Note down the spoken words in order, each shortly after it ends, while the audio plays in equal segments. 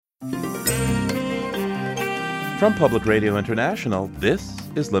From Public Radio International, this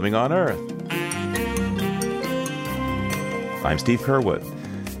is Living on Earth. I'm Steve Curwood.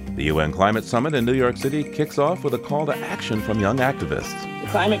 The UN Climate Summit in New York City kicks off with a call to action from young activists. The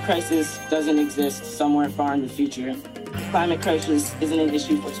climate crisis doesn't exist somewhere far in the future. The climate crisis isn't an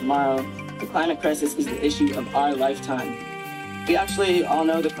issue for tomorrow. The climate crisis is the issue of our lifetime. We actually all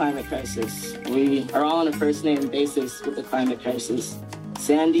know the climate crisis. We are all on a first-name basis with the climate crisis.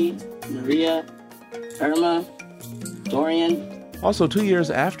 Sandy, Maria, Irma, Dorian. Also, 2 years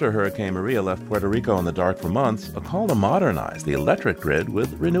after Hurricane Maria left Puerto Rico in the dark for months, a call to modernize the electric grid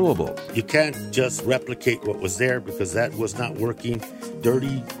with renewables. You can't just replicate what was there because that was not working.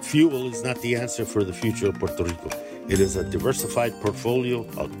 Dirty fuel is not the answer for the future of Puerto Rico. It is a diversified portfolio,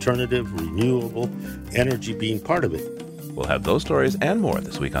 alternative, renewable energy being part of it. We'll have those stories and more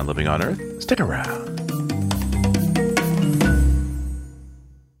this week on Living on Earth. Stick around.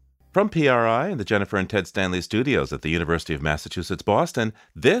 From PRI and the Jennifer and Ted Stanley studios at the University of Massachusetts, Boston,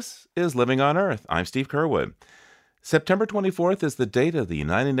 this is Living on Earth. I'm Steve Curwood. September 24th is the date of the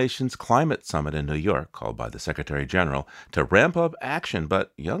United Nations Climate Summit in New York, called by the Secretary General to ramp up action,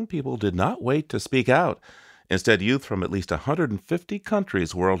 but young people did not wait to speak out. Instead, youth from at least 150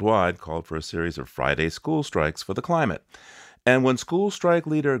 countries worldwide called for a series of Friday school strikes for the climate. And when school strike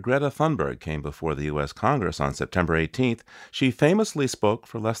leader Greta Thunberg came before the U.S. Congress on September 18th, she famously spoke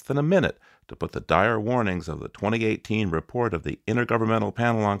for less than a minute to put the dire warnings of the 2018 report of the Intergovernmental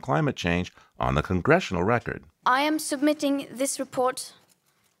Panel on Climate Change on the congressional record. I am submitting this report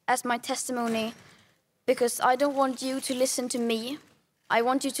as my testimony because I don't want you to listen to me. I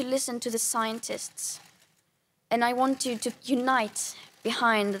want you to listen to the scientists. And I want you to unite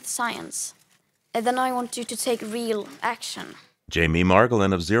behind the science. And then I want you to take real action. Jamie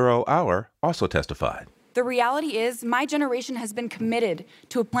Margolin of Zero Hour also testified. The reality is my generation has been committed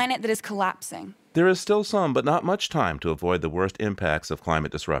to a planet that is collapsing. There is still some, but not much time to avoid the worst impacts of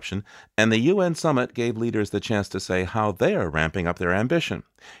climate disruption, and the UN Summit gave leaders the chance to say how they are ramping up their ambition.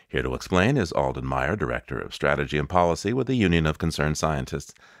 Here to explain is Alden Meyer, Director of Strategy and Policy with the Union of Concerned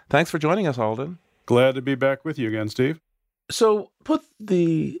Scientists. Thanks for joining us, Alden. Glad to be back with you again, Steve. So put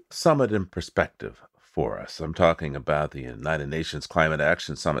the summit in perspective for us. I'm talking about the United Nations Climate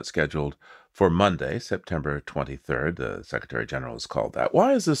Action Summit scheduled for Monday, September 23rd. The Secretary General has called that.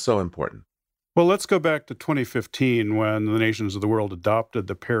 Why is this so important? Well, let's go back to 2015 when the nations of the world adopted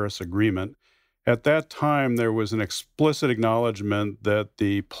the Paris Agreement. At that time, there was an explicit acknowledgement that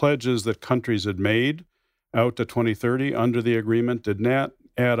the pledges that countries had made out to 2030 under the agreement did not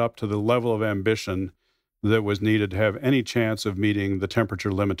add up to the level of ambition that was needed to have any chance of meeting the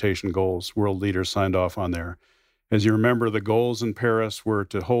temperature limitation goals world leaders signed off on there. As you remember, the goals in Paris were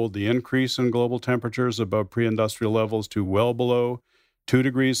to hold the increase in global temperatures above pre-industrial levels to well below 2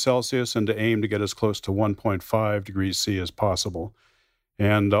 degrees Celsius and to aim to get as close to 1.5 degrees C as possible.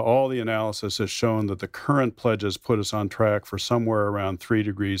 And all the analysis has shown that the current pledges put us on track for somewhere around 3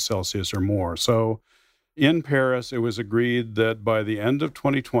 degrees Celsius or more. So in Paris, it was agreed that by the end of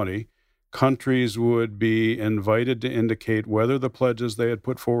 2020, countries would be invited to indicate whether the pledges they had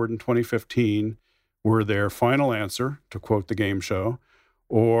put forward in 2015 were their final answer, to quote the game show,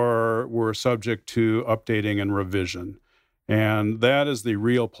 or were subject to updating and revision. And that is the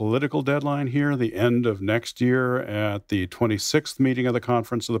real political deadline here, the end of next year at the 26th meeting of the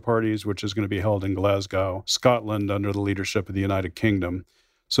Conference of the Parties, which is going to be held in Glasgow, Scotland, under the leadership of the United Kingdom.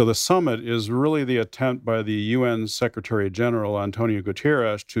 So the summit is really the attempt by the UN Secretary General, Antonio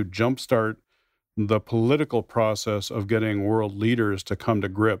Guterres, to jumpstart the political process of getting world leaders to come to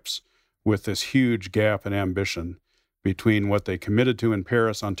grips with this huge gap in ambition between what they committed to in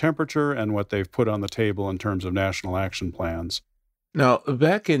Paris on temperature and what they've put on the table in terms of national action plans. Now,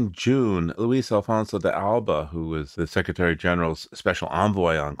 back in June, Luis Alfonso de Alba, who was the Secretary General's special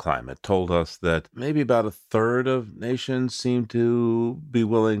envoy on climate, told us that maybe about a third of nations seem to be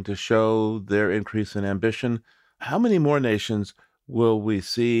willing to show their increase in ambition. How many more nations will we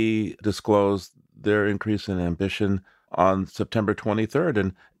see disclose their increase in ambition on September 23rd?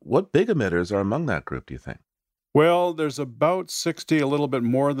 And what big emitters are among that group, do you think? Well, there's about 60, a little bit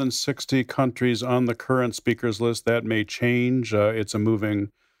more than 60 countries on the current speakers list. That may change. It's a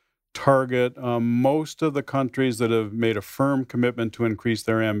moving target. Most of the countries that have made a firm commitment to increase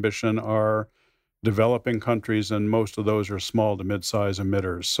their ambition are developing countries, and most of those are small to mid-size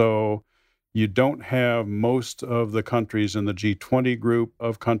emitters. So you don't have most of the countries in the G20 group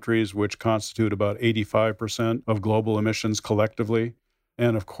of countries, which constitute about 85% of global emissions collectively.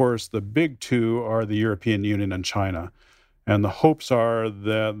 And of course, the big two are the European Union and China. And the hopes are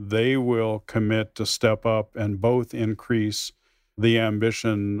that they will commit to step up and both increase the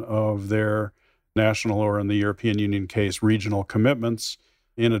ambition of their national or, in the European Union case, regional commitments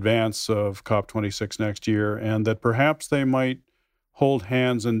in advance of COP26 next year, and that perhaps they might hold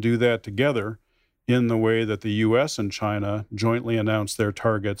hands and do that together in the way that the U.S. and China jointly announced their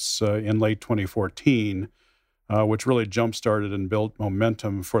targets in late 2014, which really jump-started and built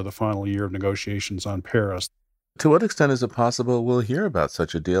momentum for the final year of negotiations on Paris. To what extent is it possible we'll hear about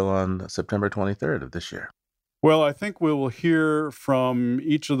such a deal on September 23rd of this year? Well, I think we will hear from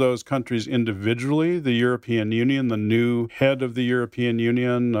each of those countries individually. The European Union, the new head of the European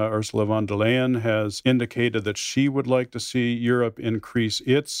Union, Ursula von der Leyen, has indicated that she would like to see Europe increase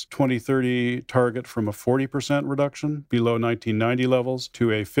its 2030 target from a 40% reduction below 1990 levels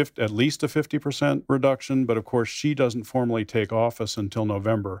to at least a 50% reduction. But of course, she doesn't formally take office until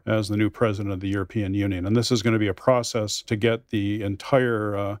November as the new president of the European Union. And this is going to be a process to get the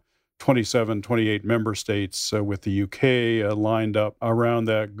entire 27, 28 member states with the UK lined up around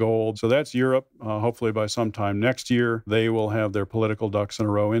that goal. So that's Europe. Hopefully by sometime next year, they will have their political ducks in a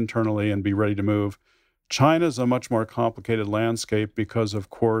row internally and be ready to move. China's a much more complicated landscape because, of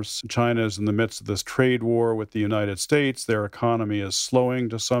course, China is in the midst of this trade war with the United States. Their economy is slowing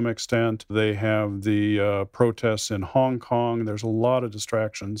to some extent. They have the protests in Hong Kong. There's a lot of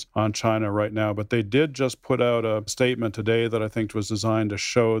distractions on China right now, but they did just put out a statement today that I think was designed to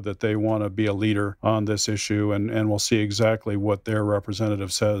show that they want to be a leader on this issue, and we'll see exactly what their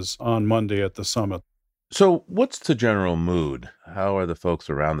representative says on Monday at the summit. So what's the general mood? How are the folks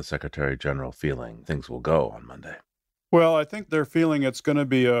around the Secretary General feeling things will go on Monday? Well, I think they're feeling it's going to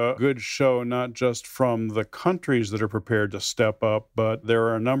be a good show, not just from the countries that are prepared to step up, but there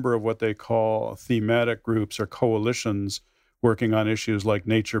are a number of what they call thematic groups or coalitions working on issues like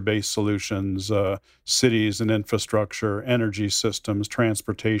nature-based solutions, cities and infrastructure, energy systems,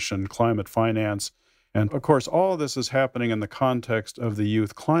 transportation, climate finance. And of course, all of this is happening in the context of the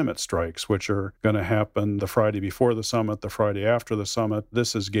youth climate strikes, which are going to happen the Friday before the summit, the Friday after the summit.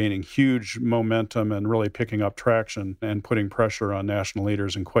 This is gaining huge momentum and really picking up traction and putting pressure on national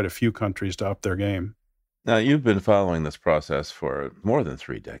leaders in quite a few countries to up their game. Now, you've been following this process for more than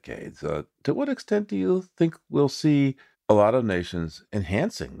 3 decades. To what extent do you think we'll see a lot of nations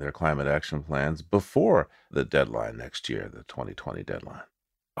enhancing their climate action plans before the deadline next year, the 2020 deadline?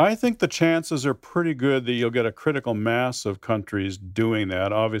 I think the chances are pretty good that you'll get a critical mass of countries doing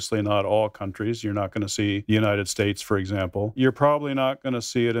that. Obviously, not all countries. You're not going to see the United States, for example. You're probably not going to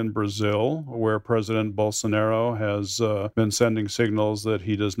see it in Brazil, where President Bolsonaro has been sending signals that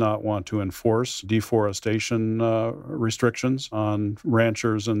he does not want to enforce deforestation restrictions on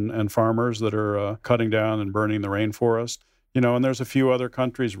ranchers and farmers that are cutting down and burning the rainforest. And there's a few other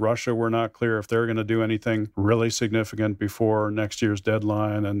countries. Russia, we're not clear if they're going to do anything really significant before next year's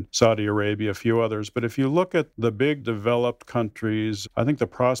deadline, and Saudi Arabia, a few others. But if you look at the big developed countries, I think the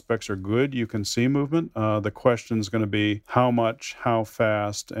prospects are good. You can see movement. The question is going to be how much, how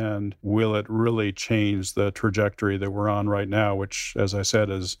fast, and will it really change the trajectory that we're on right now, which, as I said,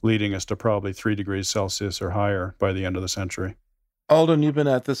 is leading us to probably 3 degrees Celsius or higher by the end of the century. Alden, you've been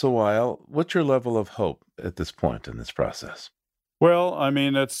at this a while. What's your level of hope at this point in this process? Well, I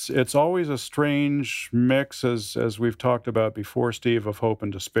mean, it's always a strange mix, as we've talked about before, Steve, of hope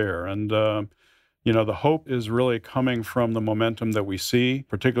and despair. And, the hope is really coming from the momentum that we see,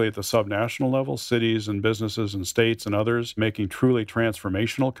 particularly at the subnational level, cities and businesses and states and others making truly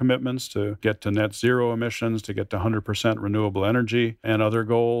transformational commitments to get to net zero emissions, to get to 100% renewable energy and other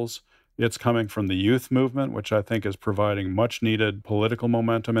goals. It's coming from the youth movement, which I think is providing much needed political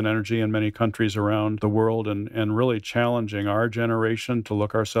momentum and energy in many countries around the world, and really challenging our generation to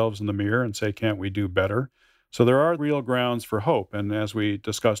look ourselves in the mirror and say, can't we do better? So there are real grounds for hope. And as we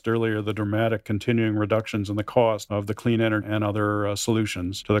discussed earlier, the dramatic continuing reductions in the cost of the clean energy and other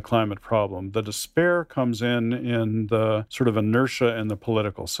solutions to the climate problem. The despair comes in the sort of inertia in the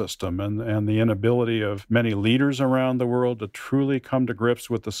political system and the inability of many leaders around the world to truly come to grips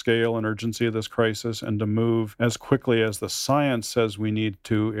with the scale and urgency of this crisis and to move as quickly as the science says we need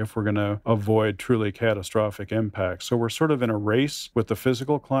to if we're going to avoid truly catastrophic impacts. So we're sort of in a race with the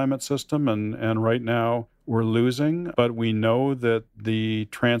physical climate system, and right now, we're losing, but we know that the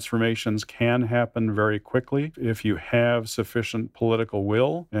transformations can happen very quickly if you have sufficient political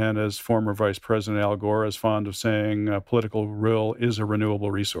will. And as former Vice President Al Gore is fond of saying, political will is a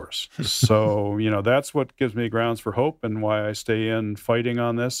renewable resource. So, that's what gives me grounds for hope and why I stay in fighting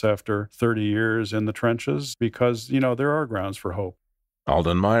on this after 30 years in the trenches, because, there are grounds for hope.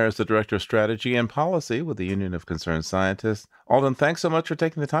 Alden Meyer is the Director of Strategy and Policy with the Union of Concerned Scientists. Alden, thanks so much for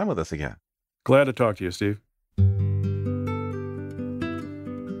taking the time with us again. Glad to talk to you, Steve.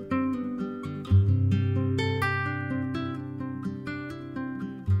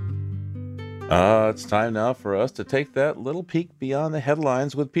 It's time now for us to take that little peek beyond the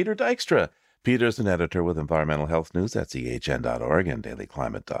headlines with Peter Dykstra. Peter's an editor with Environmental Health News at ehn.org and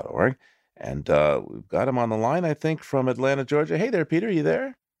dailyclimate.org. And we've got him on the line, I think, from Atlanta, Georgia. Hey there, Peter, you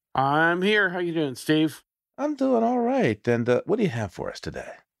there? I'm here. How you doing, Steve? I'm doing all right. And what do you have for us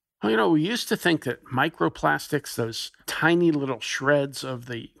today? Well, we used to think that microplastics, those tiny little shreds of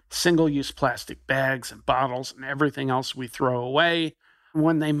the single-use plastic bags and bottles and everything else we throw away,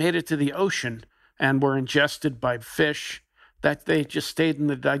 when they made it to the ocean and were ingested by fish, that they just stayed in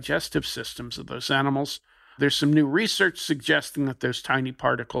the digestive systems of those animals. There's some new research suggesting that those tiny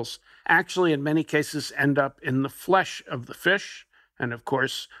particles actually, in many cases, end up in the flesh of the fish. And of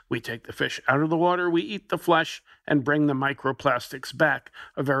course, we take the fish out of the water, we eat the flesh, and bring the microplastics back.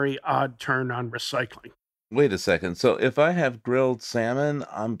 A very odd turn on recycling. Wait a second. So if I have grilled salmon,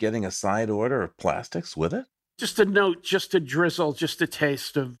 I'm getting a side order of plastics with it? Just a note, just a drizzle, just a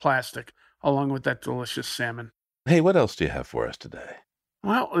taste of plastic, along with that delicious salmon. Hey, what else do you have for us today?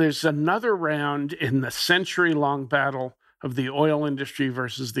 Well, there's another round in the century-long battle of the oil industry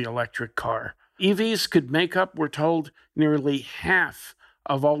versus the electric car. EVs could make up, we're told, nearly half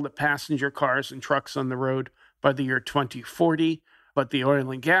of all the passenger cars and trucks on the road by the year 2040. But the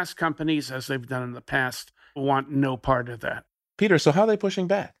oil and gas companies, as they've done in the past, want no part of that. Peter, so how are they pushing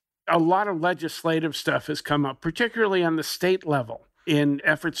back? A lot of legislative stuff has come up, particularly on the state level, in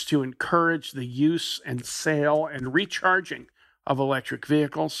efforts to encourage the use and sale and recharging of electric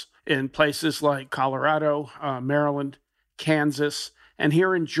vehicles in places like Colorado, Maryland, Kansas, and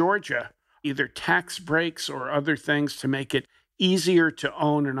here in Georgia, either tax breaks or other things to make it easier to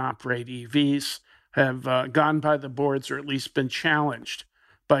own and operate EVs have gone by the boards or at least been challenged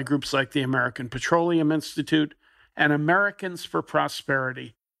by groups like the American Petroleum Institute and Americans for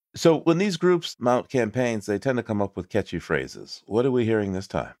Prosperity. So when these groups mount campaigns, they tend to come up with catchy phrases. What are we hearing this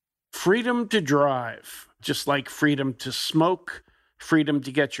time? Freedom to drive, just like freedom to smoke, freedom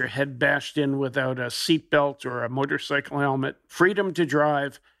to get your head bashed in without a seatbelt or a motorcycle helmet. Freedom to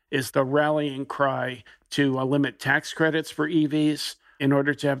drive is the rallying cry to limit tax credits for EVs in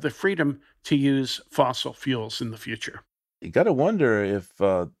order to have the freedom to use fossil fuels in the future. You got to wonder if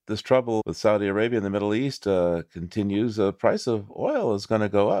this trouble with Saudi Arabia and the Middle East continues. The price of oil is going to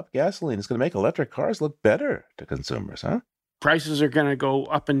go up. Gasoline is going to make electric cars look better to consumers, huh? Prices are going to go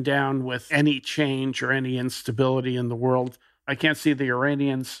up and down with any change or any instability in the world. I can't see the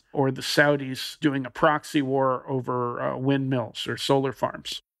Iranians or the Saudis doing a proxy war over windmills or solar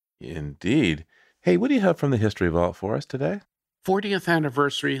farms. Indeed. Hey, what do you have from the History Vault for us today? 40th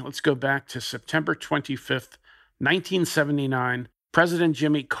anniversary. Let's go back to September 25th, 1979. President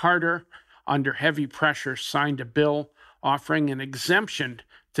Jimmy Carter, under heavy pressure, signed a bill offering an exemption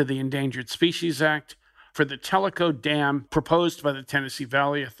to the Endangered Species Act for the Tellico Dam proposed by the Tennessee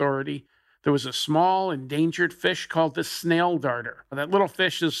Valley Authority. There was a small endangered fish called the snail darter. That little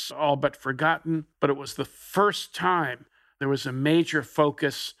fish is all but forgotten, but it was the first time there was a major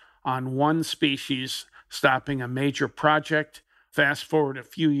focus on one species stopping a major project. Fast forward a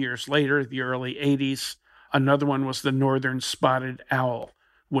few years later, the early 80s, another one was the northern spotted owl,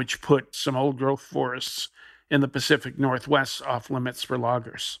 which put some old growth forests in the Pacific Northwest off limits for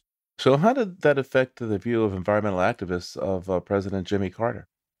loggers. So how did that affect the view of environmental activists of President Jimmy Carter?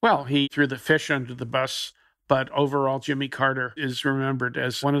 Well, he threw the fish under the bus, but overall, Jimmy Carter is remembered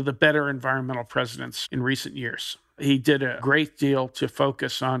as one of the better environmental presidents in recent years. He did a great deal to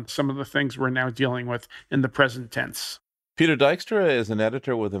focus on some of the things we're now dealing with in the present tense. Peter Dykstra is an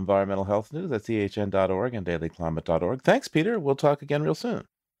editor with Environmental Health News at ehn.org and dailyclimate.org. Thanks, Peter. We'll talk again real soon.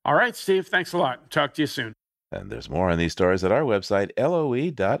 All right, Steve. Thanks a lot. Talk to you soon. And there's more on these stories at our website,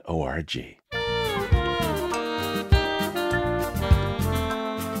 loe.org.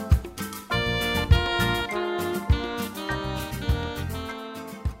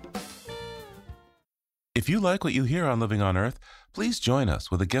 If you like what you hear on Living on Earth, please join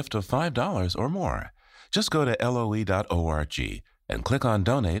us with a gift of $5 or more. Just go to loe.org and click on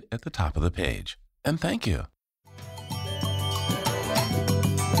Donate at the top of the page. And thank you.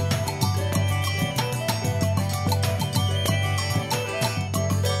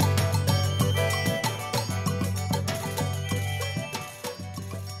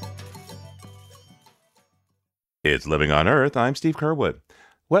 It's Living on Earth. I'm Steve Curwood.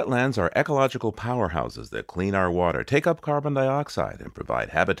 Wetlands are ecological powerhouses that clean our water, take up carbon dioxide, and provide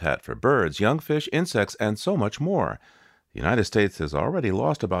habitat for birds, young fish, insects, and so much more. The United States has already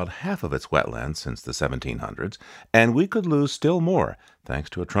lost about half of its wetlands since the 1700s, and we could lose still more thanks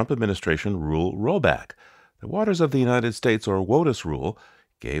to a Trump administration rule rollback. The Waters of the United States, or WOTUS rule,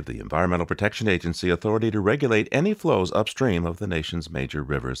 gave the Environmental Protection Agency authority to regulate any flows upstream of the nation's major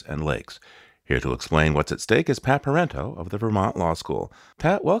rivers and lakes. Here to explain what's at stake is Pat Parento of the Vermont Law School.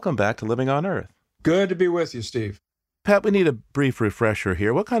 Pat, welcome back to Living on Earth. Good to be with you, Steve. Pat, we need a brief refresher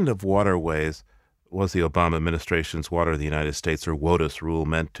here. What kind of waterways was the Obama administration's Water of the United States, or WOTUS, rule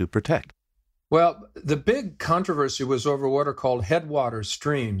meant to protect? Well, the big controversy was over what are called headwater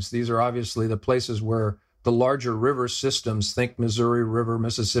streams. These are obviously the places where the larger river systems, think Missouri River,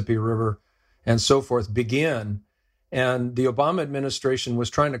 Mississippi River, and so forth, begin. And the Obama administration was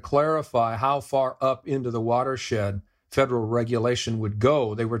trying to clarify how far up into the watershed federal regulation would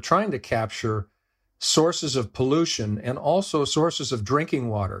go. They were trying to capture sources of pollution and also sources of drinking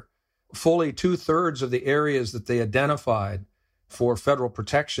water. Fully 2/3 of the areas that they identified for federal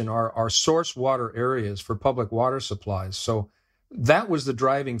protection are source water areas for public water supplies. So that was the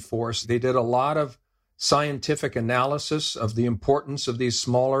driving force. They did a lot of scientific analysis of the importance of these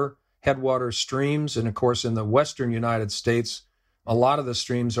smaller headwater streams. And of course, in the western United States, a lot of the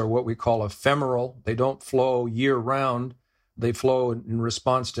streams are what we call ephemeral. They don't flow year round. They flow in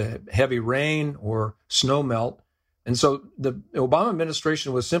response to heavy rain or snow melt. And so the Obama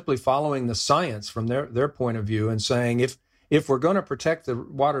administration was simply following the science from their point of view and saying, if we're going to protect the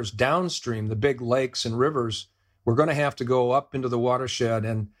waters downstream, the big lakes and rivers, we're going to have to go up into the watershed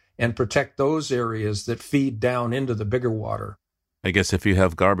and protect those areas that feed down into the bigger water. I guess if you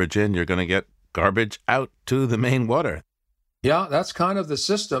have garbage in, you're going to get garbage out to the main water. Yeah, that's kind of the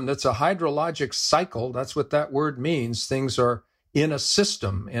system. That's a hydrologic cycle. That's what that word means. Things are in a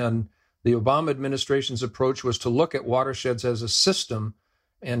system. And the Obama administration's approach was to look at watersheds as a system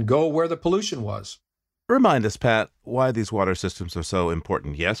and go where the pollution was. Remind us, Pat, why these water systems are so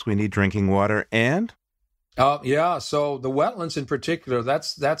important. Yes, we need drinking water and? Yeah, so the wetlands in particular,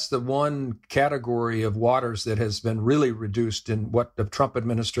 that's the one category of waters that has been really reduced in what the Trump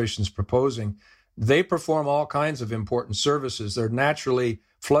administration is proposing. They perform all kinds of important services. They're naturally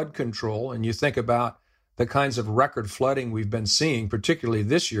flood control, and you think about the kinds of record flooding we've been seeing, particularly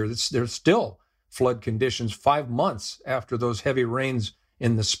this year. There's still flood conditions 5 months after those heavy rains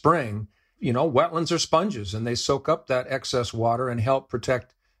in the spring. You know, wetlands are sponges, and they soak up that excess water and help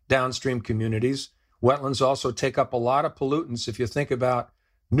protect downstream communities. Wetlands also take up a lot of pollutants. If you think about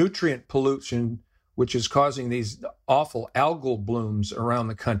nutrient pollution, which is causing these awful algal blooms around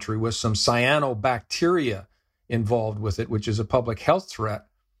the country with some cyanobacteria involved with it, which is a public health threat,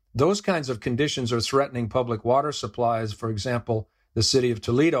 those kinds of conditions are threatening public water supplies, for example, the city of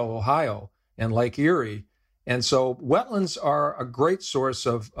Toledo, Ohio, and Lake Erie. And so wetlands are a great source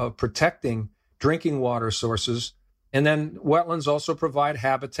of protecting drinking water sources. And then wetlands also provide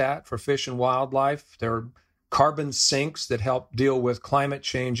habitat for fish and wildlife. They're carbon sinks that help deal with climate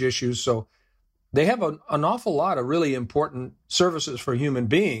change issues. So they have an awful lot of really important services for human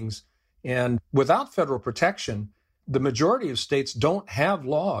beings. And without federal protection, the majority of states don't have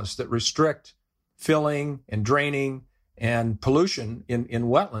laws that restrict filling and draining and pollution in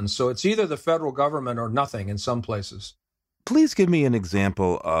wetlands. So it's either the federal government or nothing in some places. Please give me an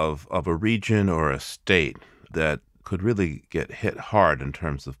example of a region or a state that could really get hit hard in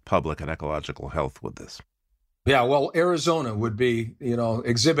terms of public and ecological health with this. Yeah, well, Arizona would be,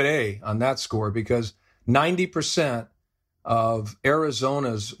 exhibit A on that score, because 90% of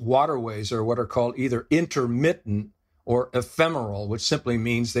Arizona's waterways are what are called either intermittent or ephemeral, which simply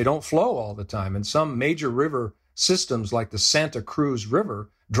means they don't flow all the time. And some major river systems like the Santa Cruz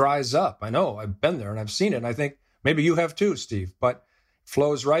River dries up. I know, I've been there and I've seen it. And I think maybe you have too, Steve, but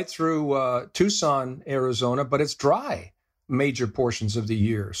flows right through Tucson, Arizona, but it's dry major portions of the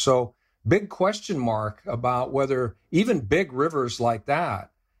year. So big question mark about whether even big rivers like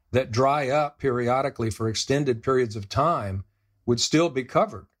that dry up periodically for extended periods of time would still be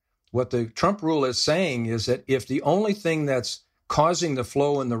covered. What the Trump rule is saying is that if the only thing that's causing the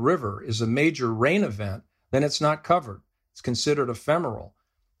flow in the river is a major rain event, then it's not covered. It's considered ephemeral.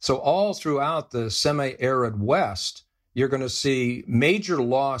 So all throughout the semi-arid West, you're going to see major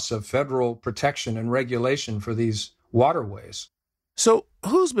loss of federal protection and regulation for these waterways. So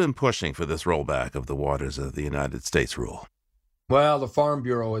who's been pushing for this rollback of the Waters of the United States rule? Well, the Farm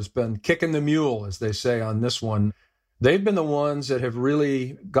Bureau has been kicking the mule, as they say on this one. They've been the ones that have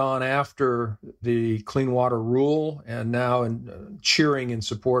really gone after the Clean Water Rule and now cheering in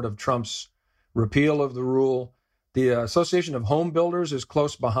support of Trump's repeal of the rule. The Association of Home Builders is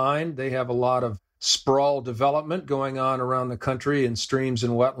close behind. They have a lot of sprawl development going on around the country in streams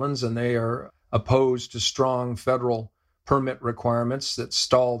and wetlands, and they are opposed to strong federal permit requirements that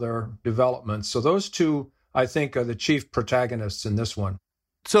stall their development. So those two, I think, are the chief protagonists in this one.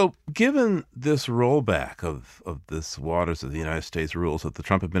 So given this rollback of this Waters of the United States rules that the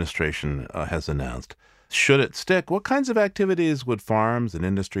Trump administration has announced, should it stick, what kinds of activities would farms and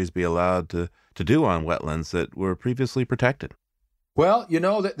industries be allowed to do on wetlands that were previously protected? Well,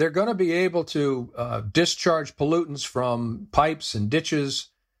 that they're going to be able to discharge pollutants from pipes and ditches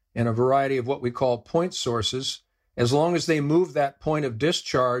and a variety of what we call point sources, as long as they move that point of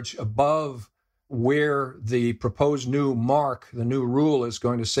discharge above where the proposed new mark, the new rule is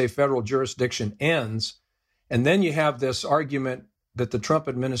going to say federal jurisdiction ends. And then you have this argument that the Trump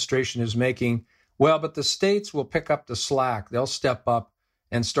administration is making, well, but the states will pick up the slack. They'll step up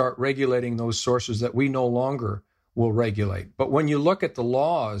and start regulating those sources that we no longer will regulate. But when you look at the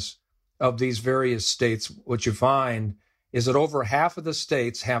laws of these various states, what you find is that over half of the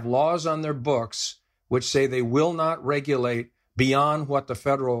states have laws on their books which say they will not regulate beyond what the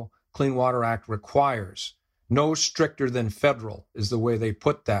Federal Clean Water Act requires. No stricter than federal is the way they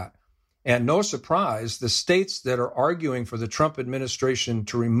put that. And no surprise, the states that are arguing for the Trump administration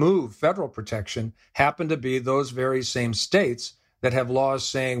to remove federal protection happen to be those very same states that have laws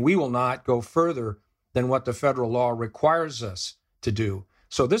saying we will not go further than what the federal law requires us to do.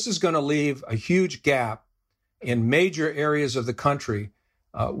 So this is going to leave a huge gap in major areas of the country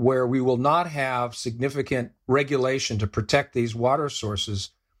where we will not have significant regulation to protect these water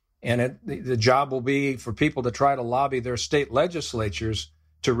sources. And the job will be for people to try to lobby their state legislatures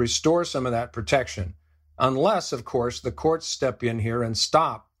to restore some of that protection, unless, of course, the courts step in here and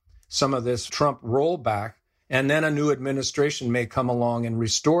stop some of this Trump rollback, and then a new administration may come along and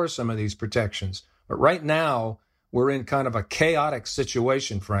restore some of these protections. But right now, we're in kind of a chaotic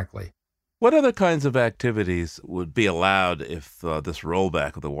situation, frankly. What other kinds of activities would be allowed if this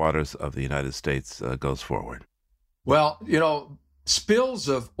rollback of the waters of the United States goes forward? Well, spills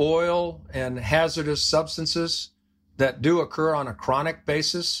of oil and hazardous substances that do occur on a chronic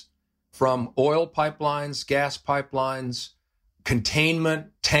basis from oil pipelines, gas pipelines, containment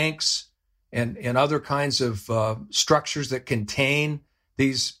tanks, and other kinds of structures that contain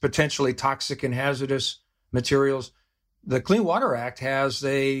these potentially toxic and hazardous materials. The Clean Water Act has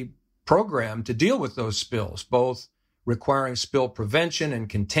a program to deal with those spills, both requiring spill prevention and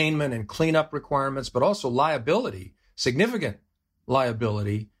containment and cleanup requirements, but also liability, significant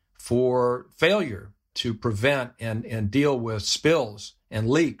liability for failure to prevent and deal with spills and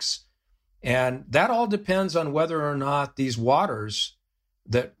leaks. And that all depends on whether or not these waters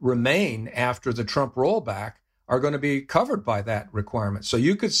that remain after the Trump rollback are going to be covered by that requirement. So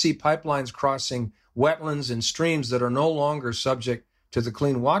you could see pipelines crossing wetlands and streams that are no longer subject to the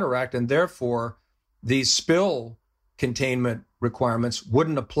Clean Water Act, and therefore these spill containment requirements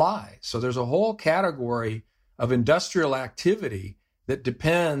wouldn't apply. So there's a whole category of industrial activity that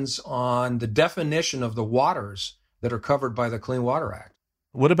depends on the definition of the waters that are covered by the Clean Water Act.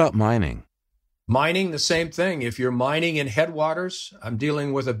 What about mining? Mining, the same thing. If you're mining in headwaters, I'm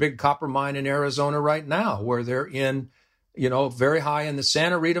dealing with a big copper mine in Arizona right now where they're in, very high in the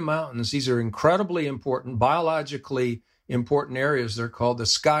Santa Rita Mountains. These are incredibly important, biologically important areas. They're called the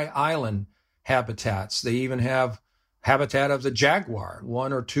Sky Island habitats. They even have habitat of the jaguar,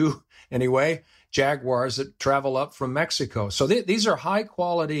 one or two anyway, jaguars that travel up from Mexico. So these are high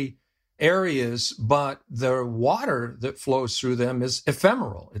quality areas, but the water that flows through them is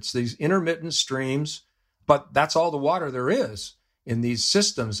ephemeral. It's these intermittent streams, but that's all the water there is in these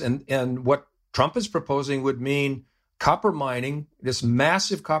systems. And what Trump is proposing would mean copper mining, this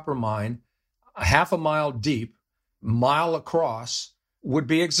massive copper mine, half a mile deep, mile across, would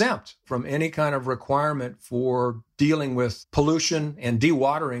be exempt from any kind of requirement for dealing with pollution and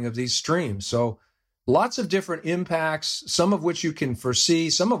dewatering of these streams. So lots of different impacts, some of which you can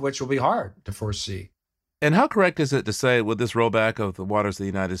foresee, some of which will be hard to foresee. And how correct is it to say with this rollback of the waters of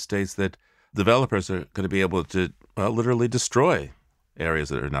the United States that developers are going to be able to literally destroy areas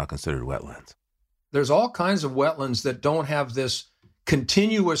that are now considered wetlands? There's all kinds of wetlands that don't have this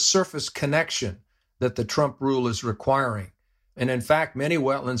continuous surface connection that the Trump rule is requiring. And in fact, many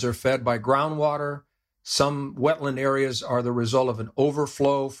wetlands are fed by groundwater. Some wetland areas are the result of an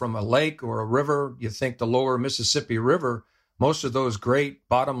overflow from a lake or a river. You think the lower Mississippi River, most of those great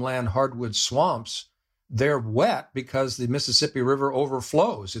bottomland hardwood swamps, they're wet because the Mississippi River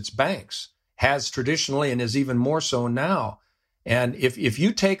overflows its banks, has traditionally and is even more so now. And if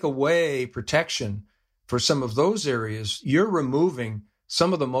you take away protection for some of those areas, you're removing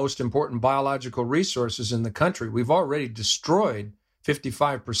some of the most important biological resources in the country. We've already destroyed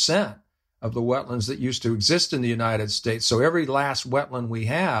 55% of the wetlands that used to exist in the United States. So every last wetland we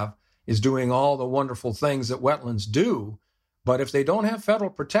have is doing all the wonderful things that wetlands do. But if they don't have federal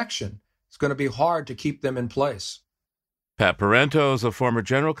protection, it's going to be hard to keep them in place. Pat Parento is a former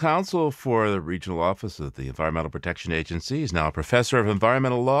general counsel for the regional office of the Environmental Protection Agency. He's now a professor of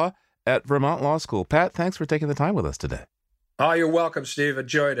environmental law at Vermont Law School. Pat, thanks for taking the time with us today. Oh, you're welcome, Steve.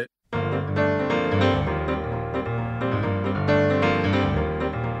 Enjoyed it.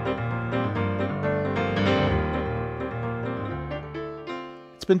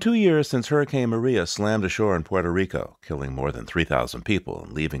 It's been 2 years since Hurricane Maria slammed ashore in Puerto Rico, killing more than 3,000 people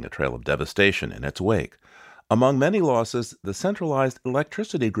and leaving a trail of devastation in its wake. Among many losses, the centralized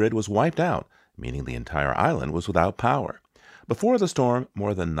electricity grid was wiped out, meaning the entire island was without power. Before the storm,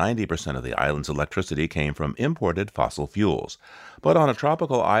 more than 90% of the island's electricity came from imported fossil fuels. But on a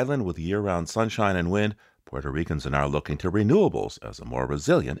tropical island with year-round sunshine and wind, Puerto Ricans are now looking to renewables as a more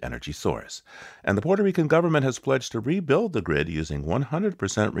resilient energy source. And the Puerto Rican government has pledged to rebuild the grid using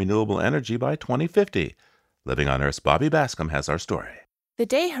 100% renewable energy by 2050. Living on Earth's Bobby Bascom has our story. The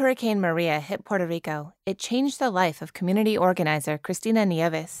day Hurricane Maria hit Puerto Rico, it changed the life of community organizer Cristina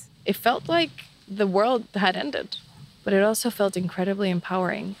Nieves. It felt like the world had ended, but it also felt incredibly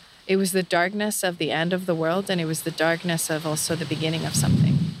empowering. It was the darkness of the end of the world, and it was the darkness of also the beginning of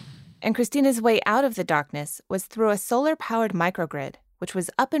something. And Cristina's way out of the darkness was through a solar-powered microgrid, which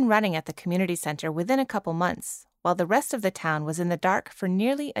was up and running at the community center within a couple months, while the rest of the town was in the dark for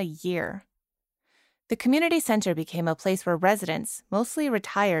nearly a year. The community center became a place where residents, mostly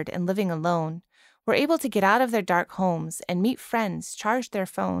retired and living alone, were able to get out of their dark homes and meet friends, charge their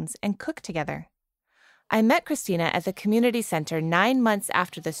phones, and cook together. I met Cristina at the community center 9 months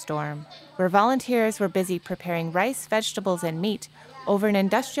after the storm, where volunteers were busy preparing rice, vegetables, and meat over an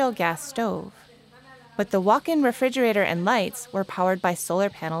industrial gas stove. But the walk-in refrigerator and lights were powered by solar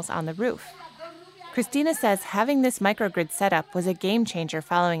panels on the roof. Cristina says having this microgrid set up was a game changer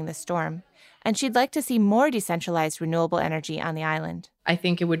following the storm, and she'd like to see more decentralized renewable energy on the island. I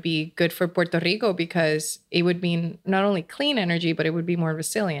think it would be good for Puerto Rico because it would mean not only clean energy, but it would be more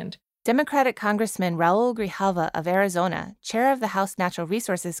resilient. Democratic Congressman Raul Grijalva of Arizona, chair of the House Natural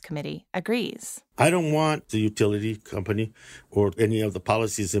Resources Committee, agrees. I don't want the utility company or any of the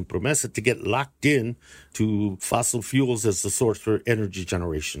policies in PROMESA to get locked in to fossil fuels as the source for energy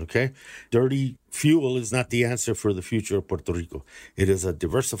generation, okay? Dirty fuel is not the answer for the future of Puerto Rico. It is a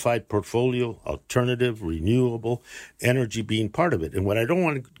diversified portfolio, alternative, renewable energy being part of it. And what I don't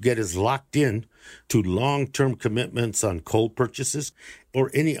want to get is locked in to long-term commitments on coal purchases or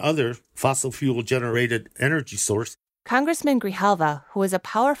any other fossil fuel-generated energy source. Congressman Grijalva, who is a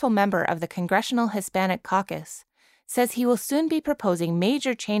powerful member of the Congressional Hispanic Caucus, says he will soon be proposing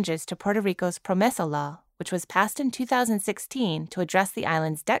major changes to Puerto Rico's PROMESA law, which was passed in 2016 to address the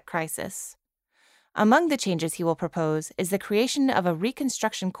island's debt crisis. Among the changes he will propose is the creation of a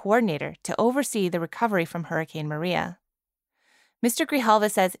reconstruction coordinator to oversee the recovery from Hurricane Maria. Mr. Grijalva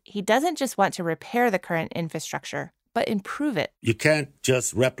says he doesn't just want to repair the current infrastructure, but improve it. You can't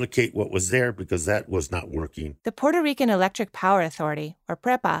just replicate what was there because that was not working. The Puerto Rican Electric Power Authority, or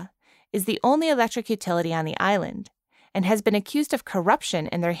PREPA, is the only electric utility on the island and has been accused of corruption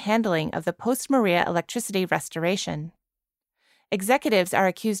in their handling of the post-Maria electricity restoration. Executives are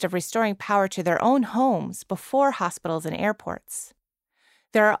accused of restoring power to their own homes before hospitals and airports.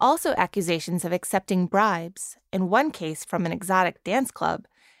 There are also accusations of accepting bribes, in one case from an exotic dance club,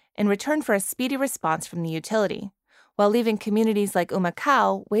 in return for a speedy response from the utility, while leaving communities like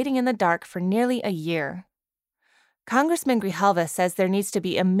Humacao waiting in the dark for nearly a year. Congressman Grijalva says there needs to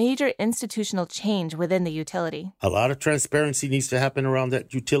be a major institutional change within the utility. A lot of transparency needs to happen around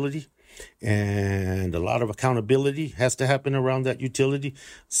that utility, and a lot of accountability has to happen around that utility,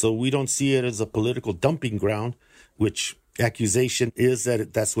 so we don't see it as a political dumping ground, which accusation is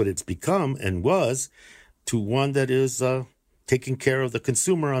that that's what it's become and was, to one that is taking care of the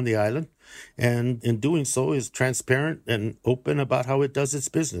consumer on the island, and in doing so is transparent and open about how it does its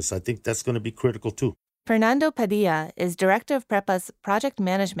business. I think that's going to be critical too. Fernando Padilla is director of PREPA's Project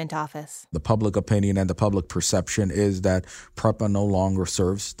Management Office. The public opinion and the public perception is that PREPA no longer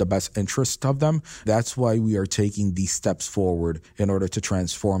serves the best interest of them. That's why we are taking these steps forward in order to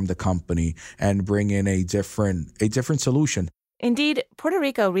transform the company and bring in a different solution. Indeed, Puerto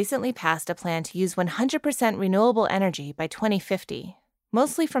Rico recently passed a plan to use 100% renewable energy by 2050,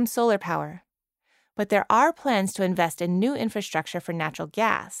 mostly from solar power. But there are plans to invest in new infrastructure for natural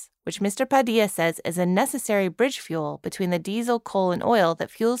gas, which Mr. Padilla says is a necessary bridge fuel between the diesel, coal, and oil that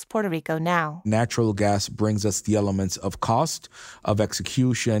fuels Puerto Rico now. Natural gas brings us the elements of cost, of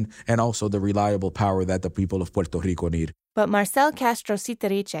execution, and also the reliable power that the people of Puerto Rico need. But Marcel Castro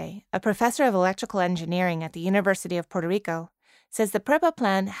Citeriche, a professor of electrical engineering at the University of Puerto Rico, says the PREPA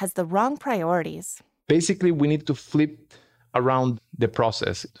plan has the wrong priorities. Basically, we need to flip around the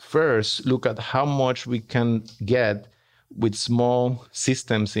process. First, look at how much we can get with small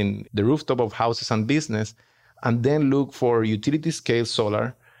systems in the rooftop of houses and business, and then look for utility-scale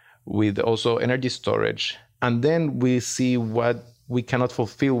solar with also energy storage. And then we see what we cannot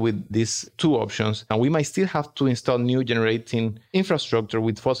fulfill with these two options. And we might still have to install new generating infrastructure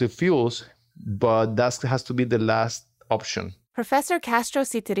with fossil fuels, but that has to be the last option. Professor Castro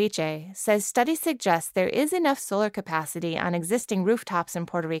Citeriche says studies suggest there is enough solar capacity on existing rooftops in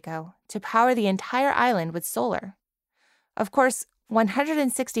Puerto Rico to power the entire island with solar. Of course,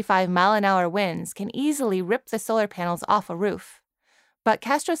 165-mile-an-hour winds can easily rip the solar panels off a roof. But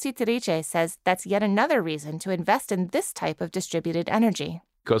Castro Citeriche says that's yet another reason to invest in this type of distributed energy.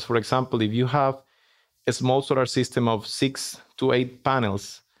 Because, for example, if you have a small solar system of 6 to 8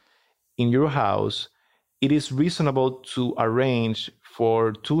 panels in your house, it is reasonable to arrange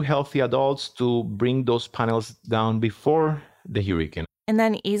for 2 healthy adults to bring those panels down before the hurricane. And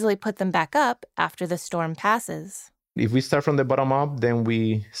then easily put them back up after the storm passes. If we start from the bottom up, then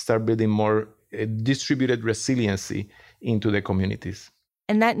we start building more distributed resiliency into the communities.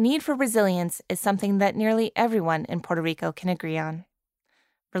 And that need for resilience is something that nearly everyone in Puerto Rico can agree on.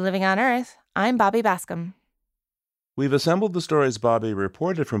 For Living on Earth, I'm Bobby Bascom. We've assembled the stories Bobby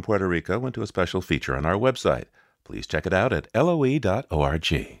reported from Puerto Rico into a special feature on our website. Please check it out at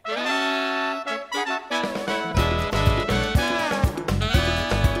loe.org.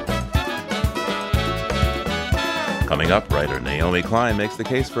 Coming up, writer Naomi Klein makes the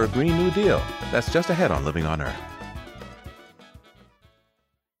case for a Green New Deal. That's just ahead on Living on Earth.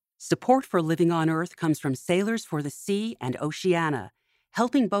 Support for Living on Earth comes from Sailors for the Sea and Oceana,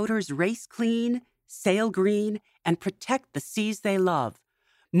 helping boaters race clean, sail green, and protect the seas they love.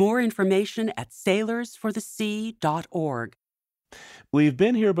 More information at sailorsforthesea.org. We've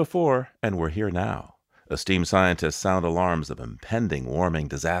been here before, and we're here now. Esteemed scientists sound alarms of impending warming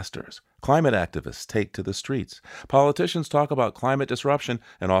disasters. Climate activists take to the streets. Politicians talk about climate disruption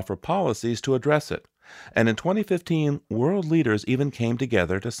and offer policies to address it. And in 2015, world leaders even came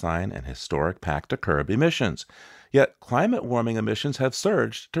together to sign an historic pact to curb emissions. Yet climate warming emissions have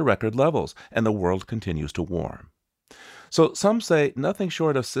surged to record levels, and the world continues to warm. So some say nothing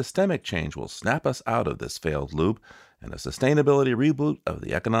short of systemic change will snap us out of this failed loop, and a sustainability reboot of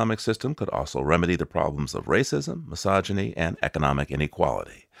the economic system could also remedy the problems of racism, misogyny, and economic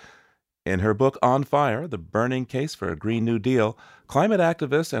inequality. In her book On Fire, The Burning Case for a Green New Deal, climate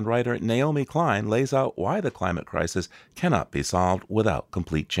activist and writer Naomi Klein lays out why the climate crisis cannot be solved without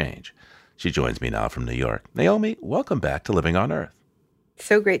complete change. She joins me now from New York. Naomi, welcome back to Living on Earth.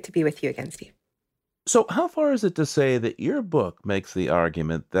 So great to be with you again, Steve. So how far is it to say that your book makes the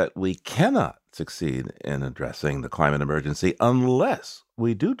argument that we cannot succeed in addressing the climate emergency unless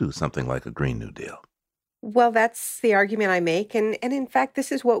we do something like a Green New Deal? Well, that's the argument I make. And in fact,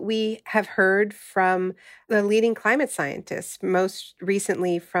 this is what we have heard from the leading climate scientists, most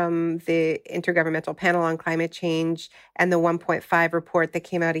recently from the Intergovernmental Panel on Climate Change and the 1.5 report that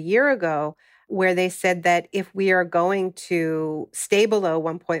came out a year ago, where they said that if we are going to stay below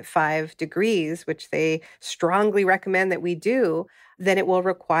 1.5 degrees, which they strongly recommend that we do, then it will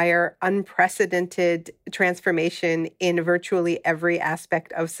require unprecedented transformation in virtually every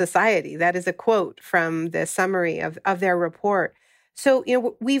aspect of society. That is a quote from the summary of their report. So,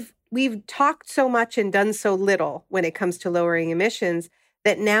 we've talked so much and done so little when it comes to lowering emissions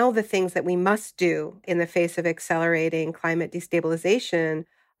that now the things that we must do in the face of accelerating climate destabilization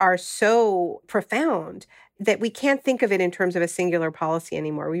are so profound that we can't think of it in terms of a singular policy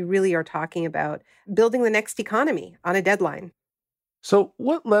anymore. We really are talking about building the next economy on a deadline. So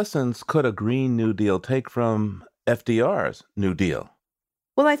what lessons could a Green New Deal take from FDR's New Deal?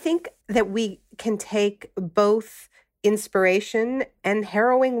 Well, I think that we can take both inspiration and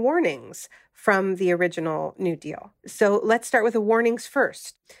harrowing warnings from the original New Deal. So let's start with the warnings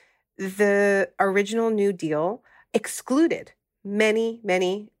first. The original New Deal excluded many,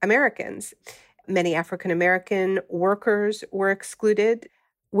 many Americans. Many African American workers were excluded.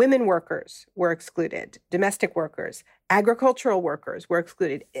 Women workers were excluded. Domestic workers, agricultural workers were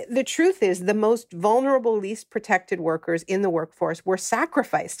excluded. The truth is the most vulnerable, least protected workers in the workforce were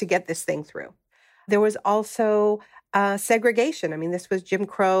sacrificed to get this thing through. There was also segregation. I mean, this was Jim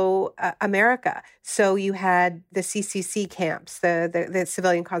Crow America. So you had the CCC camps, the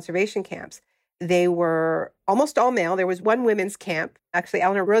civilian conservation camps. They were almost all male. There was one women's camp. Actually,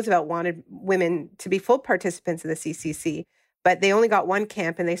 Eleanor Roosevelt wanted women to be full participants in the CCC, but they only got one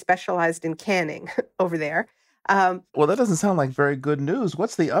camp and they specialized in canning over there. Well, that doesn't sound like very good news.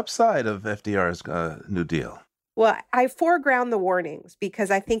 What's the upside of FDR's New Deal? Well, I foreground the warnings because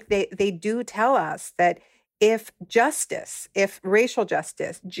I think they do tell us that if justice, if racial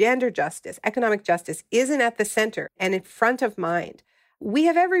justice, gender justice, economic justice isn't at the center and in front of mind, we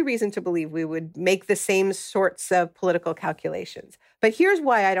have every reason to believe we would make the same sorts of political calculations. But here's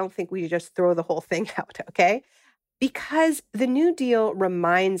why I don't think we just throw the whole thing out, okay? Because the New Deal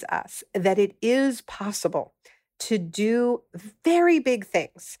reminds us that it is possible to do very big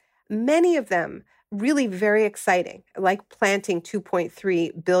things, many of them really very exciting, like planting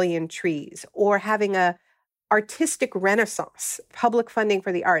 2.3 billion trees or having a artistic renaissance, public funding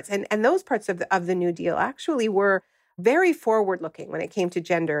for the arts. And those parts of the New Deal actually were very forward-looking when it came to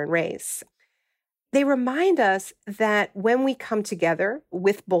gender and race. They remind us that when we come together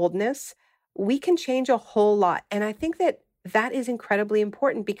with boldness, we can change a whole lot. And I think that that is incredibly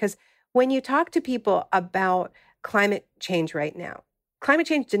important because when you talk to people about climate change right now, climate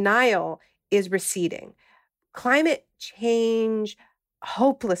change denial is receding. Climate change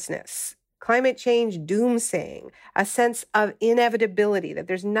hopelessness, climate change doomsaying, a sense of inevitability, that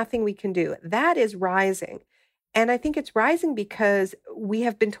there's nothing we can do, that is rising. And I think it's rising because we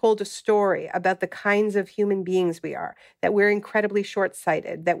have been told a story about the kinds of human beings we are, that we're incredibly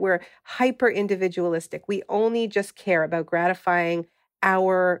short-sighted, that we're hyper-individualistic. We only just care about gratifying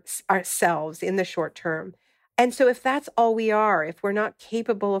ourselves in the short term. And so if that's all we are, if we're not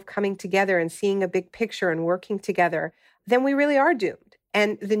capable of coming together and seeing a big picture and working together, then we really are doomed.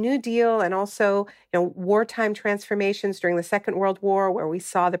 And the New Deal and also, wartime transformations during the Second World War, where we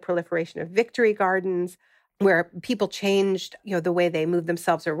saw the proliferation of victory gardens, where people changed, the way they moved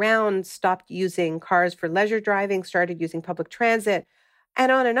themselves around, stopped using cars for leisure driving, started using public transit,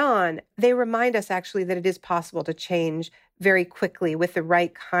 and on, they remind us actually that it is possible to change very quickly with the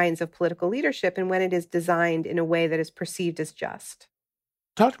right kinds of political leadership and when it is designed in a way that is perceived as just.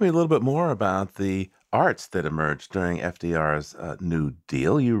 Talk to me a little bit more about the arts that emerged during FDR's New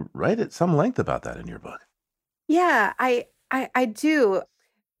Deal. You write at some length about that in your book. Yeah, I do,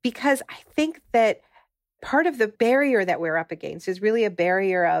 because I think that part of the barrier that we're up against is really a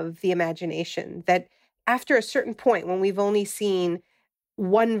barrier of the imagination, that after a certain point, when we've only seen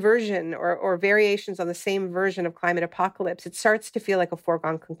one version or variations on the same version of climate apocalypse, it starts to feel like a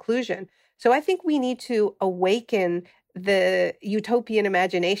foregone conclusion. So I think we need to awaken the utopian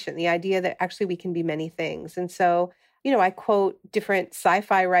imagination, the idea that actually we can be many things. And so, I quote different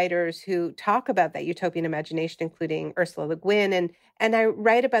sci-fi writers who talk about that utopian imagination, including Ursula Le Guin. And I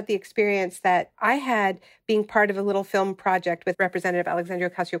write about the experience that I had being part of a little film project with Representative Alexandria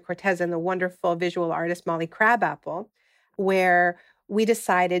Ocasio-Cortez and the wonderful visual artist Molly Crabapple, where we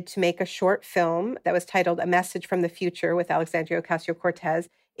decided to make a short film that was titled A Message from the Future with Alexandria Ocasio-Cortez.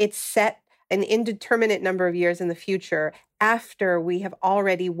 It's set an indeterminate number of years in the future after we have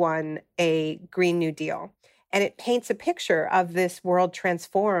already won a Green New Deal. And it paints a picture of this world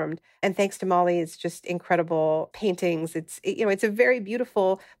transformed. And thanks to Molly's just incredible paintings, it's a very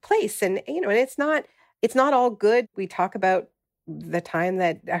beautiful place. And, and it's not all good. We talk about the time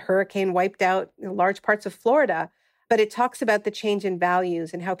that a hurricane wiped out large parts of Florida, but it talks about the change in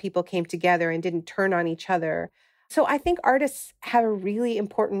values and how people came together and didn't turn on each other. So I think artists have a really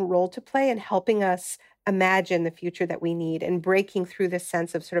important role to play in helping us imagine the future that we need and breaking through this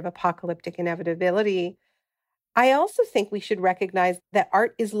sense of sort of apocalyptic inevitability. I also think we should recognize that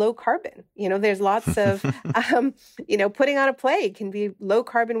art is low carbon. There's lots of, putting on a play can be low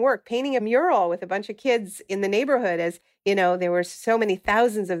carbon work. Painting a mural with a bunch of kids in the neighborhood, as there were so many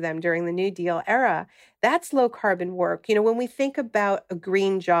thousands of them during the New Deal era. That's low carbon work. When we think about a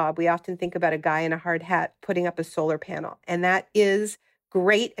green job, we often think about a guy in a hard hat putting up a solar panel. And that is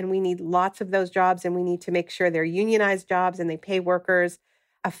great. And we need lots of those jobs. And we need to make sure they're unionized jobs and they pay workers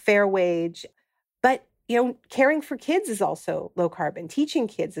a fair wage. But caring for kids is also low carbon. Teaching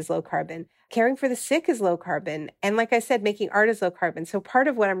kids is low carbon. Caring for the sick is low carbon. And like I said, making art is low carbon. So part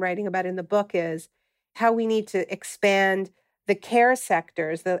of what I'm writing about in the book is how we need to expand the care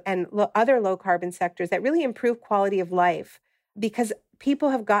sectors and other low carbon sectors that really improve quality of life, because people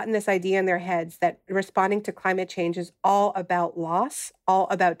have gotten this idea in their heads that responding to climate change is all about loss, all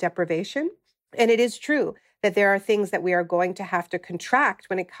about deprivation. And it is true that there are things that we are going to have to contract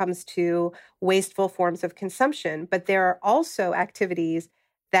when it comes to wasteful forms of consumption. But there are also activities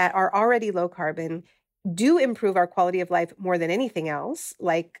that are already low carbon, do improve our quality of life more than anything else,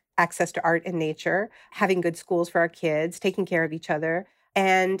 like access to art and nature, having good schools for our kids, taking care of each other.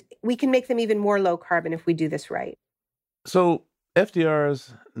 And we can make them even more low carbon if we do this right. So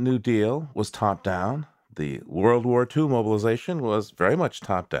FDR's New Deal was top down. The World War II mobilization was very much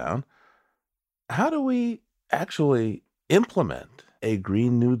top down. How do we actually implement a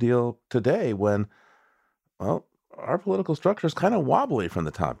Green New Deal today when, our political structure is kind of wobbly from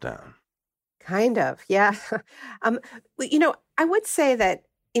the top down? Kind of, yeah. I would say that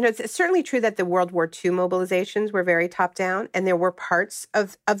It's certainly true that the World War II mobilizations were very top-down, and there were parts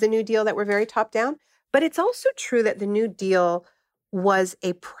of the New Deal that were very top-down. But it's also true that the New Deal was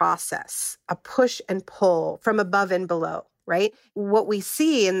a process, a push and pull from above and below, right? What we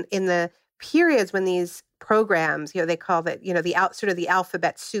see in the periods when these programs, they call that, the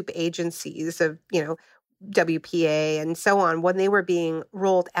alphabet soup agencies of, WPA and so on, when they were being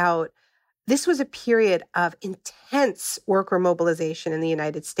rolled out, this was a period of intense worker mobilization in the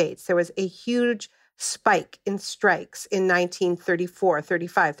United States. There was a huge spike in strikes in 1934,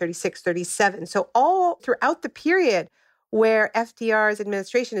 35, 36, 37. So all throughout the period where FDR's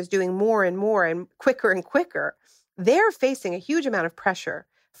administration is doing more and more and quicker, they're facing a huge amount of pressure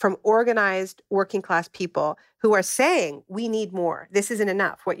from organized working class people who are saying, we need more. This isn't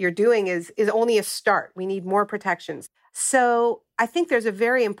enough. What you're doing is only a start. We need more protections. So I think there's a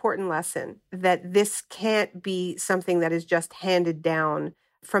very important lesson that this can't be something that is just handed down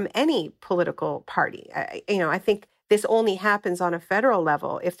from any political party. I think this only happens on a federal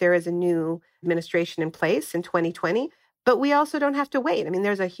level if there is a new administration in place in 2020. But we also don't have to wait. I mean,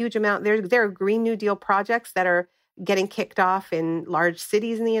 there's a huge amount. There are Green New Deal projects that are getting kicked off in large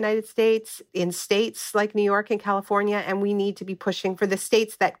cities in the United States, in states like New York and California, and we need to be pushing for the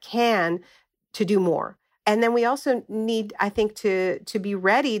states that can to do more. And then we also need, I think, to be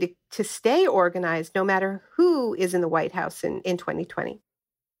ready to stay organized no matter who is in the White House in 2020.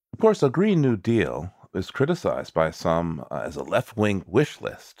 Of course, a Green New Deal is criticized by some as a left-wing wish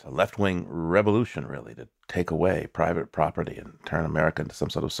list, a left-wing revolution, really, to take away private property and turn America into some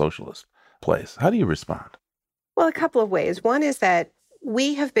sort of socialist place. How do you respond? Well, a couple of ways. One is that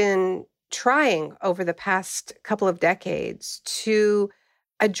we have been trying over the past couple of decades to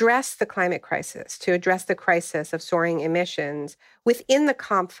address the climate crisis, to address the crisis of soaring emissions within the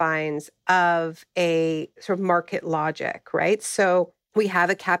confines of a sort of market logic, right? So we have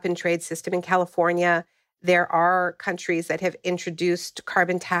a cap and trade system in California. There are countries that have introduced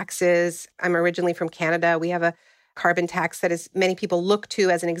carbon taxes. I'm originally from Canada. We have a carbon tax that many people look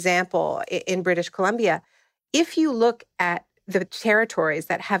to as an example in British Columbia. If you look at the territories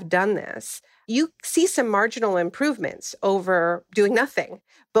that have done this, you see some marginal improvements over doing nothing.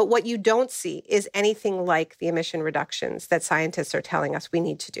 But what you don't see is anything like the emission reductions that scientists are telling us we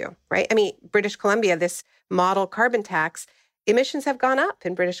need to do, right? I mean, British Columbia, this model carbon tax, emissions have gone up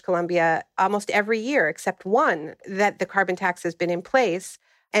in British Columbia almost every year, except one that the carbon tax has been in place.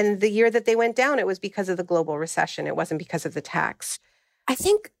 And the year that they went down, it was because of the global recession. It wasn't because of the tax. I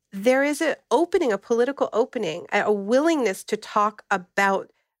think there is a political opening, a willingness to talk about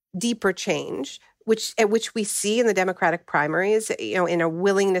deeper change, which we see in the Democratic primaries, in a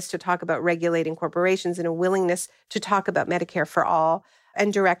willingness to talk about regulating corporations, in a willingness to talk about Medicare for all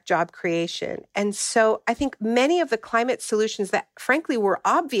and direct job creation. And so I think many of the climate solutions that, frankly, were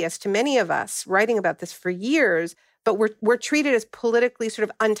obvious to many of us writing about this for years, but were treated as politically sort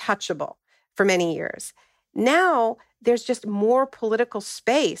of untouchable for many years. Now, there's just more political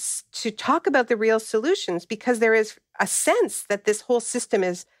space to talk about the real solutions because there is a sense that this whole system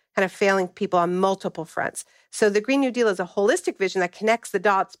is kind of failing people on multiple fronts. So the Green New Deal is a holistic vision that connects the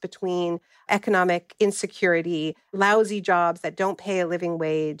dots between economic insecurity, lousy jobs that don't pay a living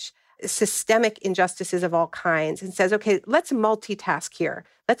wage, systemic injustices of all kinds, and says, okay, let's multitask here.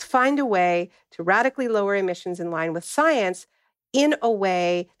 Let's find a way to radically lower emissions in line with science in a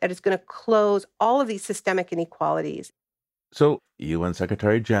way that is going to close all of these systemic inequalities. So UN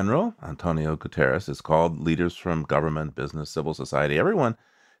Secretary General Antonio Guterres has called leaders from government, business, civil society, everyone,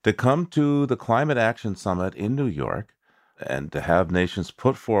 to come to the Climate Action Summit in New York and to have nations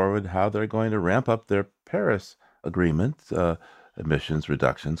put forward how they're going to ramp up their Paris Agreement emissions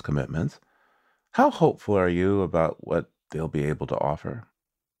reductions commitments. How hopeful are you about what they'll be able to offer?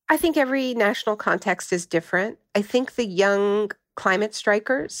 I think every national context is different. I think the young climate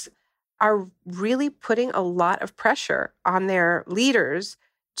strikers are really putting a lot of pressure on their leaders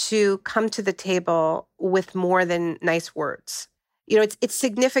to come to the table with more than nice words. It's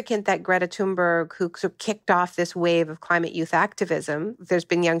significant that Greta Thunberg, who sort of kicked off this wave of climate youth activism, there's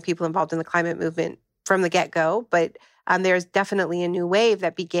been young people involved in the climate movement from the get-go, but there's definitely a new wave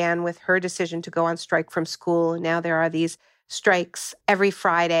that began with her decision to go on strike from school. And now there are these strikes every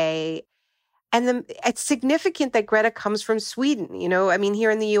Friday. And it's significant that Greta comes from Sweden.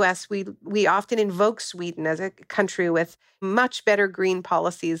 Here in the U.S., we often invoke Sweden as a country with much better green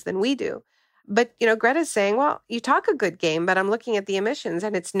policies than we do. But, Greta's saying, well, you talk a good game, but I'm looking at the emissions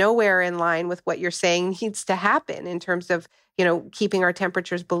and it's nowhere in line with what you're saying needs to happen in terms of, keeping our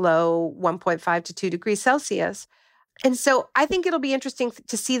temperatures below 1.5 to 2 degrees Celsius. And so I think it'll be interesting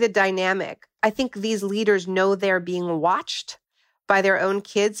to see the dynamic. I think these leaders know they're being watched by their own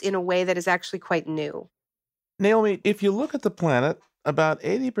kids in a way that is actually quite new. Naomi, if you look at the planet, about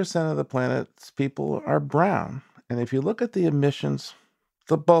 80% of the planet's people are brown. And if you look at the emissions,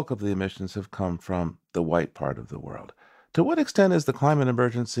 the bulk of the emissions have come from the white part of the world. To what extent is the climate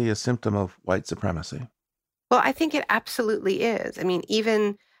emergency a symptom of white supremacy? Well, I think it absolutely is. I mean,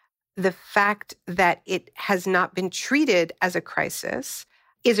 even the fact that it has not been treated as a crisis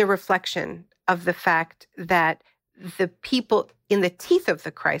is a reflection of the fact that the people in the teeth of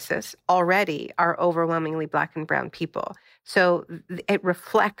the crisis already are overwhelmingly Black and brown people. So it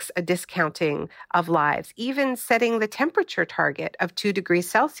reflects a discounting of lives. Even setting the temperature target of 2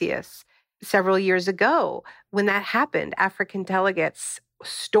 degrees Celsius several years ago, when that happened, African delegates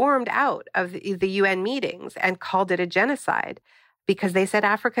stormed out of the UN meetings and called it a genocide because they said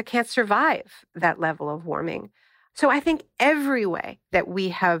Africa can't survive that level of warming. So I think every way that we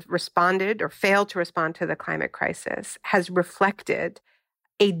have responded or failed to respond to the climate crisis has reflected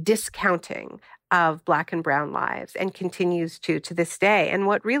a discounting of Black and brown lives and continues to this day. And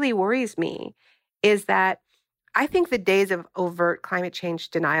what really worries me is that I think the days of overt climate change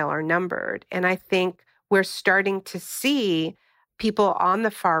denial are numbered. And I think we're starting to see people on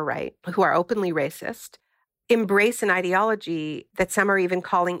the far right who are openly racist embrace an ideology that some are even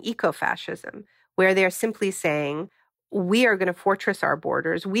calling eco-fascism, where they're simply saying, we are going to fortress our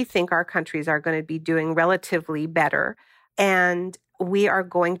borders. We think our countries are going to be doing relatively better. And we are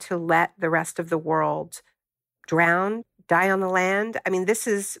going to let the rest of the world drown, die on the land. I mean, this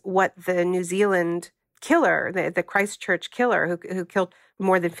is what the New Zealand killer, the Christchurch killer who killed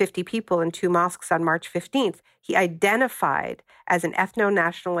more than 50 people in 2 mosques on March 15th, he identified as an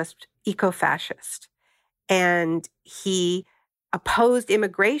ethno-nationalist eco-fascist. And he opposed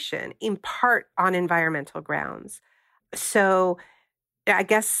immigration in part on environmental grounds. So I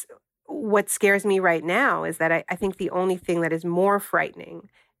guess what scares me right now is that I think the only thing that is more frightening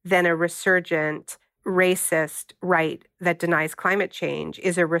than a resurgent racist right that denies climate change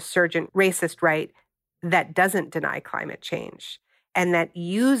is a resurgent racist right that doesn't deny climate change and that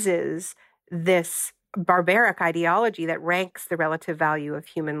uses this barbaric ideology that ranks the relative value of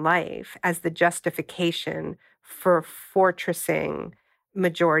human life as the justification for fortressing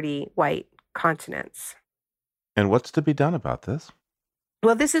majority white continents. And what's to be done about this?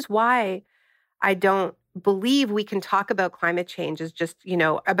 Well, this is why I don't believe we can talk about climate change as just,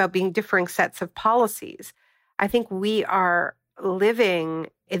 about being differing sets of policies. I think we are living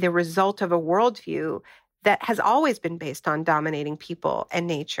the result of a worldview that has always been based on dominating people and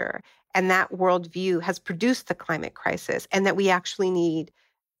nature. And that worldview has produced the climate crisis, and that we actually need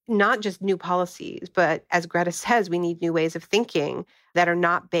not just new policies, but as Greta says, we need new ways of thinking that are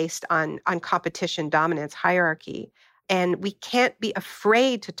not based on competition, dominance, hierarchy. And we can't be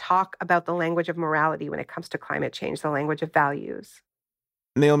afraid to talk about the language of morality when it comes to climate change, the language of values.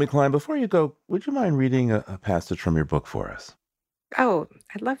 Naomi Klein, before you go, would you mind reading a passage from your book for us? Oh,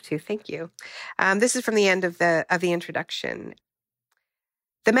 I'd love to. Thank you. This is from the end of the introduction.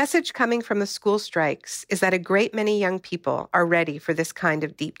 The message coming from the school strikes is that a great many young people are ready for this kind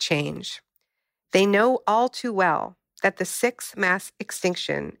of deep change. They know all too well that the 6th mass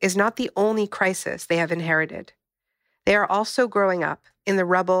extinction is not the only crisis they have inherited. They are also growing up in the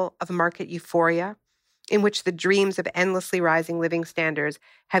rubble of market euphoria, in which the dreams of endlessly rising living standards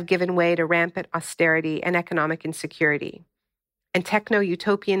have given way to rampant austerity and economic insecurity. And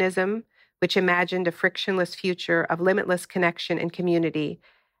techno-utopianism, which imagined a frictionless future of limitless connection and community,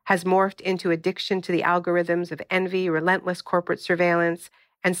 has morphed into addiction to the algorithms of envy, relentless corporate surveillance,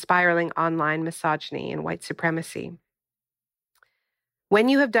 and spiraling online misogyny and white supremacy. When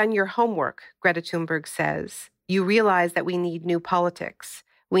you have done your homework, Greta Thunberg says, you realize that we need new politics.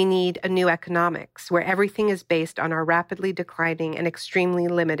 We need a new economics where everything is based on our rapidly declining and extremely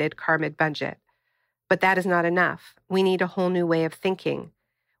limited carbon budget. But that is not enough. We need a whole new way of thinking.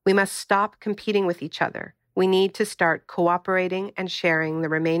 We must stop competing with each other. We need to start cooperating and sharing the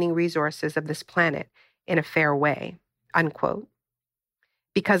remaining resources of this planet in a fair way, unquote.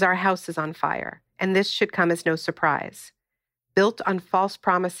 Because our house is on fire, and this should come as no surprise. Built on false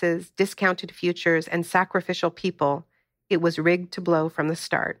promises, discounted futures, and sacrificial people, it was rigged to blow from the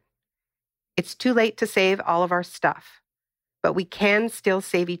start. It's too late to save all of our stuff, but we can still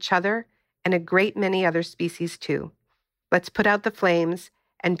save each other and a great many other species too. Let's put out the flames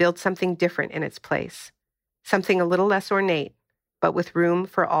and build something different in its place. Something a little less ornate, but with room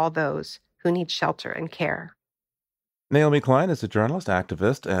for all those who need shelter and care. Naomi Klein is a journalist,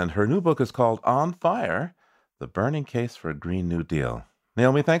 activist, and her new book is called On Fire, The Burning Case for a Green New Deal.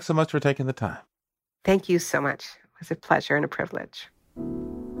 Naomi, thanks so much for taking the time. Thank you so much. It was a pleasure and a privilege.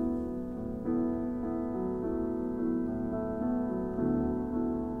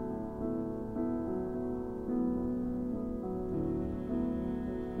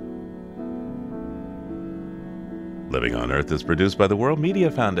 Living on Earth is produced by the World Media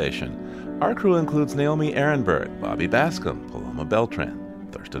Foundation. Our crew includes Naomi Ehrenberg, Bobby Bascom, Paloma Beltran,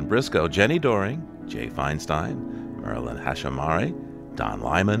 Thurston Briscoe, Jenny Doring, Jay Feinstein, Marilyn Hashamari, Don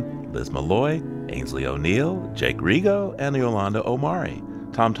Lyman, Liz Malloy, Ainsley O'Neill, Jake Rigo, and Yolanda Omari.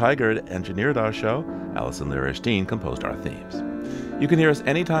 Tom Tigard engineered our show. Allison Lirish-Dean composed our themes. You can hear us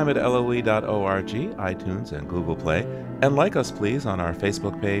anytime at LOE.org, iTunes, and Google Play. And like us, please, on our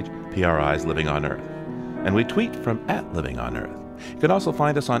Facebook page, PRI's Living on Earth. And we tweet from @LivingOnEarth. You can also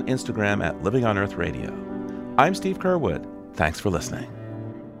find us on Instagram @LivingOnEarthRadio. I'm Steve Curwood. Thanks for listening.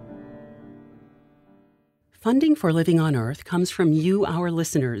 Funding for Living on Earth comes from you, our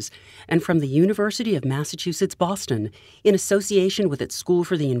listeners, and from the University of Massachusetts Boston, in association with its School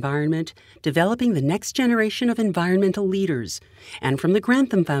for the Environment, developing the next generation of environmental leaders, and from the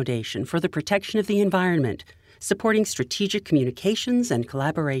Grantham Foundation for the Protection of the Environment, supporting strategic communications and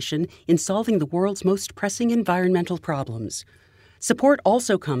collaboration in solving the world's most pressing environmental problems. Support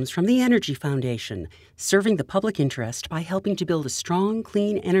also comes from the Energy Foundation, serving the public interest by helping to build a strong,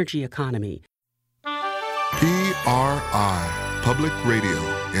 clean energy economy. PRI, Public Radio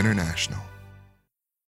International.